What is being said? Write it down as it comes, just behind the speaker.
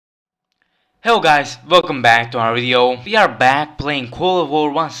Hello guys, welcome back to our video. We are back playing Cold War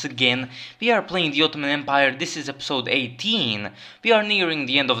once again. We are playing the Ottoman Empire. This is episode 18. We are nearing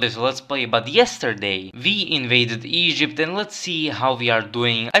the end of this let's play, but yesterday we invaded Egypt and let's see how we are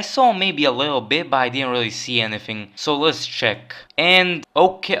doing. I saw maybe a little bit, but I didn't really see anything. So let's check. And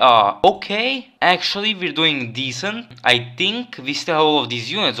okay. Actually, we're doing decent. I think we still have all of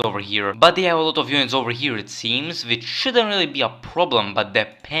these units over here, but they have a lot of units over here it seems, which shouldn't really be a problem, but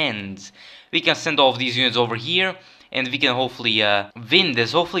depends. We can send all of these units over here and we can hopefully win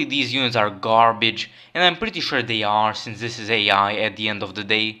this. Hopefully these units are garbage, and I'm pretty sure they are since this is AI at the end of the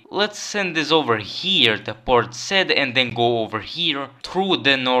day. Let's send this over here to Port Said and then go over here through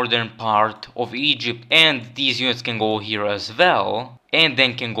the northern part of Egypt, and these units can go here as well. And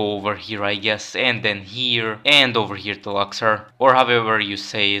then can go over here, I guess, and then here, and over here to Luxor, or however you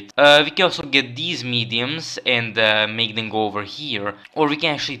say it. We can also get these mediums and make them go over here, or we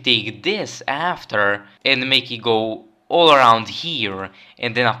can actually take this after and make it go all around here,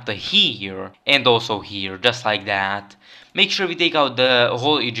 and then up to here, and also here, just like that. Make sure we take out the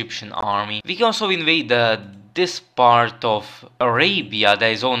whole Egyptian army. We can also invade this part of Arabia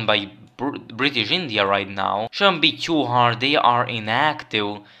that is owned by British India right now. Shouldn't be too hard. They are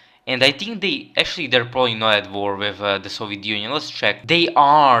inactive, and I think they're probably not at war with the Soviet Union. Let's check. They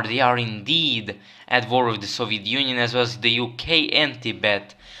are indeed at war with the Soviet Union as well as the UK and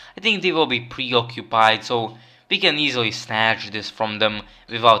Tibet. I think they will be preoccupied, so we can easily snatch this from them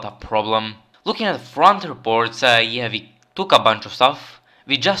without a problem. Looking at front reports, yeah, we took a bunch of stuff.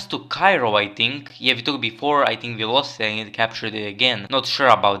 We just took Cairo, I think. Yeah, we took it before. I think we lost it and captured it again. Not sure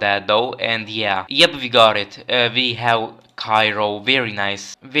about that though. And yeah, yep, we got it. We have Cairo. Very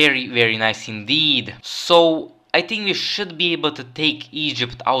nice. Very nice indeed. So I think we should be able to take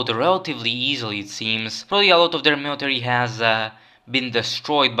Egypt out relatively easily, it seems. Probably a lot of their military has been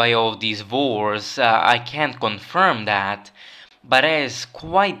destroyed by all of these wars. I can't confirm that, but that is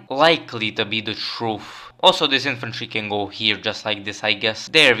quite likely to be the truth. Also, this infantry can go here just like this, I guess.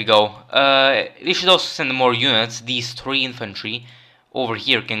 There we go. We should also send more units. These 3 infantry over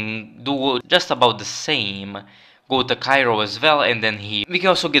here can do just about the same. Go to Cairo as well, and then here. We can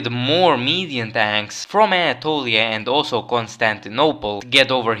also get more medium tanks from Anatolia and also Constantinople to get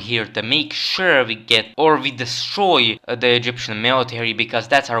over here to make sure we destroy the Egyptian military, because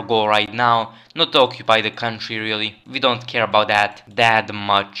that's our goal right now. Not to occupy the country, really. We don't care about that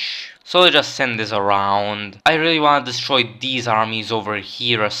much. So let's just send this around. I really want to destroy these armies over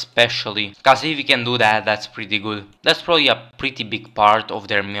here especially, because if we can do that, that's pretty good. That's probably a pretty big part of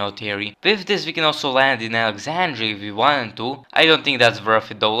their military. With this we can also land in Alexandria if we wanted to. I don't think that's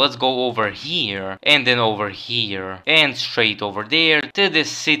worth it though. Let's go over here, and then over here, and straight over there to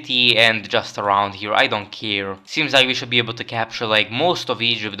this city and just around here. I don't care. Seems like we should be able to capture like most of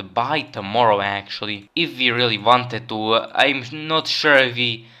Egypt by tomorrow actually, if we really wanted to. I'm not sure if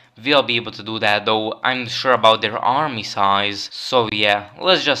we'll be able to do that though. I'm sure about their army size. So yeah,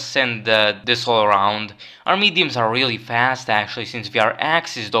 let's just send this all around. Our mediums are really fast actually, since we are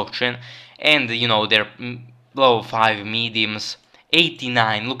Axis doctrine, and you know they're level 5 mediums.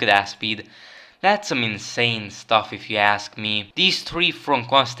 89, look at that speed. That's some insane stuff if you ask me. These 3 from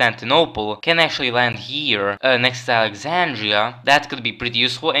Constantinople can actually land here next to Alexandria. That could be pretty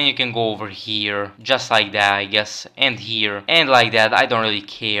useful, and you can go over here just like that, I guess, and here and like that. I don't really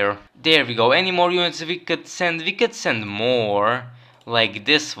care. There we go. Any more units we could send? We could send more, like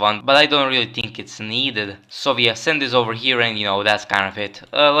this one, but I don't really think it's needed. So yeah, send this over here, and you know, that's kind of it.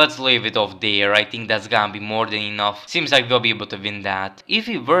 Let's leave it off there. I think that's gonna be more than enough. Seems like we'll be able to win that. If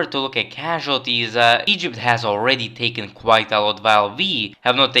we were to look at casualties, Egypt has already taken quite a lot, while we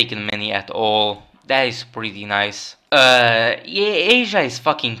have not taken many at all. That is pretty nice. Yeah, Asia is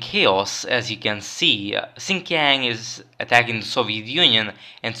fucking chaos, as you can see. Xinjiang is attacking the Soviet Union,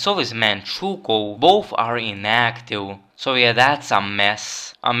 and so is Manchukuo. Both are inactive. So yeah, that's a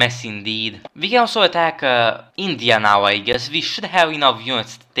mess. A mess indeed. We can also attack India now, I guess. We should have enough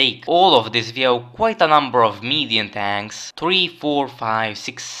units to take all of this. We have quite a number of medium tanks. 3, 4, 5,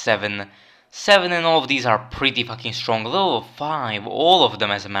 6, 7. 7, and all of these are pretty fucking strong. Level 5, all of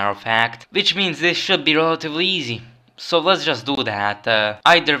them as a matter of fact. Which means this should be relatively easy. So let's just do that.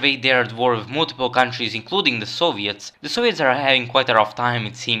 Either way, they're at war with multiple countries, including the Soviets. The Soviets are having quite a rough time,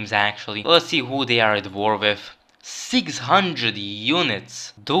 it seems, actually. Let's see who they are at war with. 600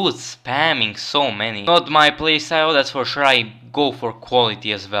 units. Dude, spamming so many. Not my playstyle, that's for sure. I go for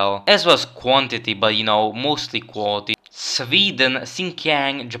quality as well. As well as quantity, but you know, mostly quality. Sweden,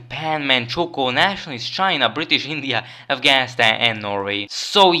 Xinjiang, Japan, Manchukuo, Nationalist China, British India, Afghanistan, and Norway.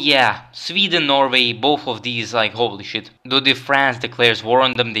 So yeah, Sweden, Norway, both of these, like, holy shit. Dude, if France declares war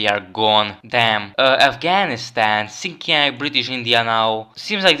on them, they are gone. Damn. Afghanistan, Xinjiang, British India now.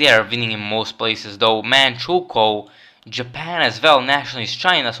 Seems like they are winning in most places though. Manchukuo, Japan as well, Nationalist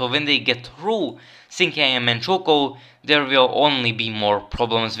China, so when they get through Xinjiang and Manchukuo, there will only be more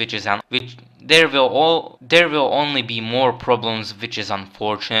problems, which is there will only be more problems, which is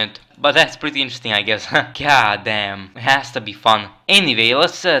unfortunate. But that's pretty interesting, I guess. God damn, it has to be fun. Anyway,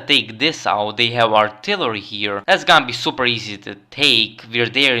 let's take this out. They have artillery here. That's gonna be super easy to take. We're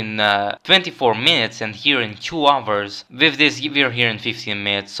there in 24 minutes and here in 2 hours. With this, we're here in 15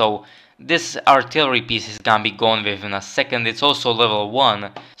 minutes, so this artillery piece is gonna be gone within a second. It's also level 1,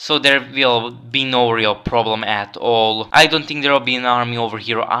 so there will be no real problem at all. I don't think there will be an army over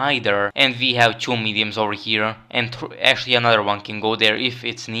here either, and we have 2 mediums over here, and actually another one can go there if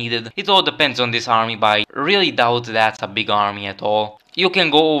it's needed. It all depends on this army, but I really doubt that's a big army at all. You can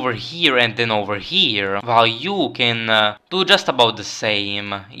go over here and then over here, while you can do just about the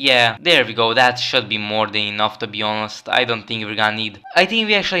same. Yeah, there we go, that should be more than enough, to be honest. I don't think we're gonna need... I think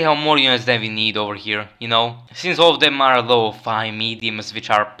we actually have more units than we need over here, you know? Since all of them are level 5 mediums, which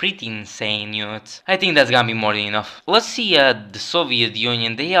are pretty insane units. I think that's gonna be more than enough. Let's see the Soviet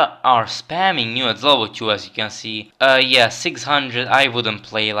Union, they are spamming units level 2, as you can see. Yeah, 600, I wouldn't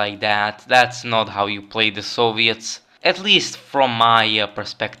play like that. That's not how you play the Soviets. At least from my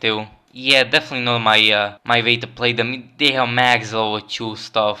perspective. Yeah, definitely not my way to play them. They have max level 2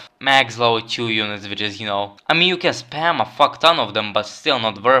 stuff. Max level 2 units, which is, you know... I mean, you can spam a fuck ton of them, but still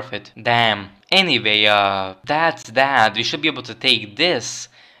not worth it. Damn. Anyway, that's that. We should be able to take this.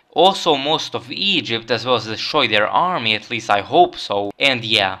 Also, most of Egypt, as well as destroy their army, at least I hope so. And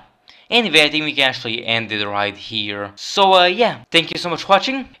yeah. Anyway, I think we can actually end it right here. So, yeah. Thank you so much for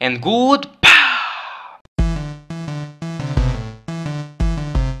watching, and goodbye!